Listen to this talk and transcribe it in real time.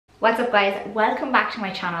What's up guys, welcome back to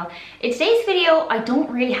my channel. In today's video, I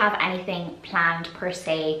don't really have anything planned per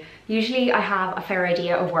se. Usually I have a fair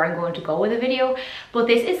idea of where I'm going to go with a video, but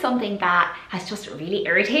this is something that has just really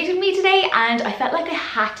irritated me today and I felt like I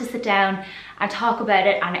had to sit down and talk about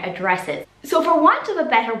it and address it. So for want of a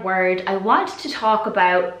better word, I want to talk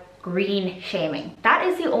about green shaming. That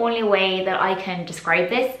is the only way that I can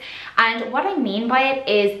describe this, and what I mean by it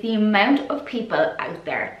is the amount of people out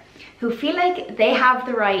there who feel like they have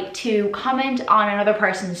the right to comment on another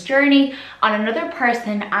person's journey, on another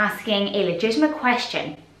person asking a legitimate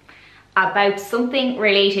question about something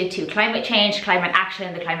related to climate change, climate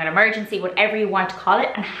action, the climate emergency, whatever you want to call it,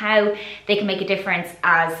 and how they can make a difference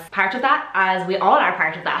as part of that, as we all are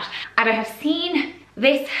part of that. And I have seen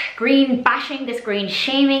this green bashing, this green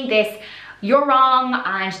shaming, this you're wrong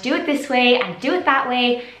and do it this way and do it that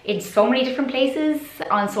way in so many different places,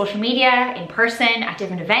 on social media, in person, at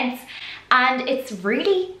different events, and it's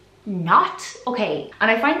really not okay. And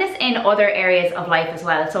I find this in other areas of life as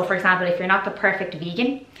well. So for example, if you're not the perfect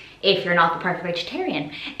vegan, if you're not the perfect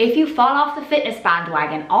vegetarian, if you fall off the fitness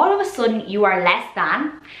bandwagon, all of a sudden you are less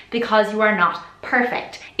than because you are not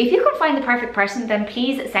perfect. If you can find the perfect person, then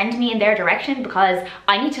please send me in their direction because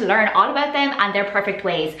I need to learn all about them and their perfect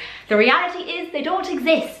ways. The reality is they don't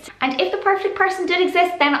exist. And if the perfect person did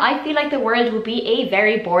exist, then I feel like the world would be a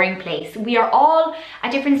very boring place. We are all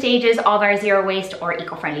at different stages of our zero waste or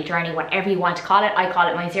eco-friendly journey, whatever you want to call it. I call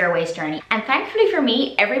it my zero waste journey. And thankfully for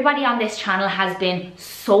me, everybody on this channel has been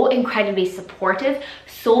so incredibly supportive,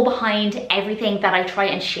 so behind everything that I try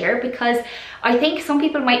and share, because I think some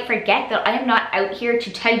people might forget that I am not out here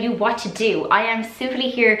to tell you what to do. I am simply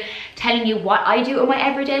here telling you what I do in my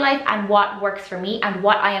everyday life and what works for me and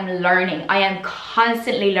what I am learning. I am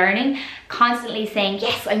constantly learning, constantly saying,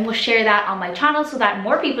 yes, I must share that on my channel so that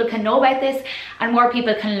more people can know about this and more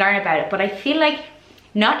people can learn about it. But I feel like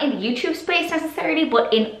not in the YouTube space necessarily,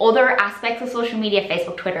 but in other aspects of social media,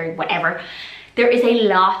 Facebook, Twitter, whatever, there is a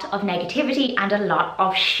lot of negativity and a lot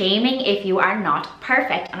of shaming if you are not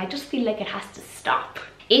perfect, and I just feel like it has to stop.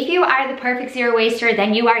 If you are the perfect zero waster,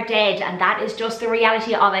 then you are dead, and that is just the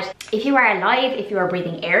reality of it. If you are alive, if you are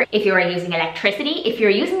breathing air, if you are using electricity, if you're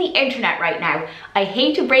using the internet right now, I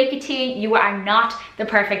hate to break it to you, you are not the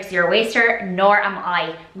perfect zero waster, nor am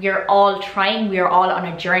I. We are all trying, we are all on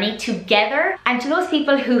a journey together. And to those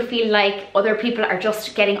people who feel like other people are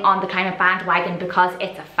just getting on the climate bandwagon because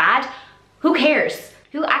it's a fad, who cares?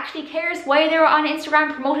 Who actually cares why they're on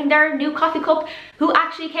Instagram promoting their new coffee cup? Who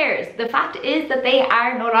actually cares? The fact is that they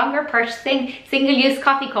are no longer purchasing single-use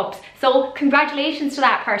coffee cups. So congratulations to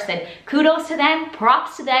that person. Kudos to them,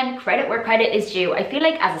 props to them, credit where credit is due. I feel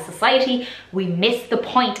like as a society, we miss the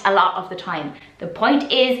point a lot of the time. The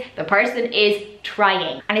point is the person is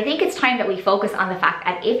trying. And I think it's time that we focus on the fact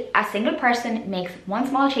that if a single person makes one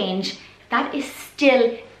small change, that is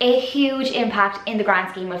still a huge impact in the grand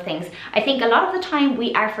scheme of things. I think a lot of the time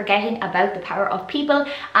we are forgetting about the power of people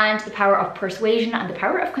and the power of persuasion and the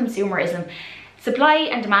power of consumerism. Supply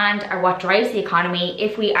and demand are what drives the economy.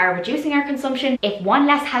 If we are reducing our consumption, if one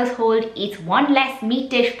less household eats one less meat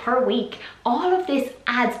dish per week, all of this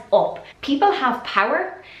adds up. People have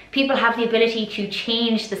power. People have the ability to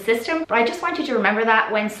change the system, but I just want you to remember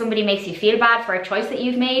that when somebody makes you feel bad for a choice that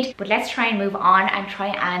you've made. But let's try and move on and try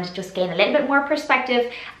and just gain a little bit more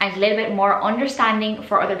perspective and a little bit more understanding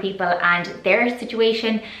for other people and their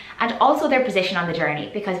situation and also their position on the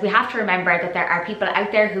journey, because we have to remember that there are people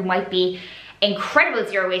out there who might be incredible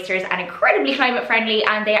zero wasters and incredibly climate friendly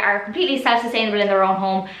and they are completely self-sustainable in their own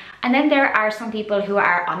home. And then there are some people who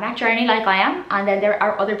are on that journey like I am, and then there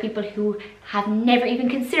are other people who have never even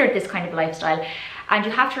considered this kind of lifestyle. And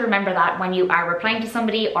you have to remember that when you are replying to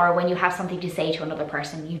somebody or when you have something to say to another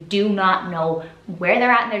person, you do not know where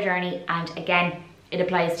they're at in their journey. And again, it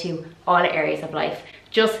applies to all areas of life.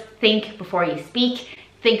 Just think before you speak.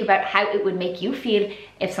 Think about how it would make you feel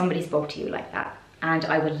if somebody spoke to you like that. And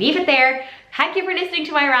I will leave it there. Thank you for listening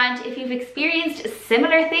to my rant. If you've experienced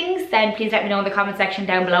similar things, then please let me know in the comment section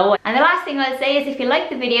down below. And the last thing I'll say is if you like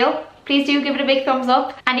the video, please do give it a big thumbs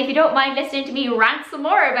up. And if you don't mind listening to me rant some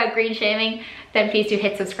more about green shaming, then please do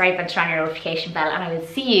hit subscribe and turn on your notification bell. And I will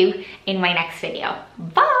see you in my next video.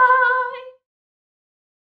 Bye!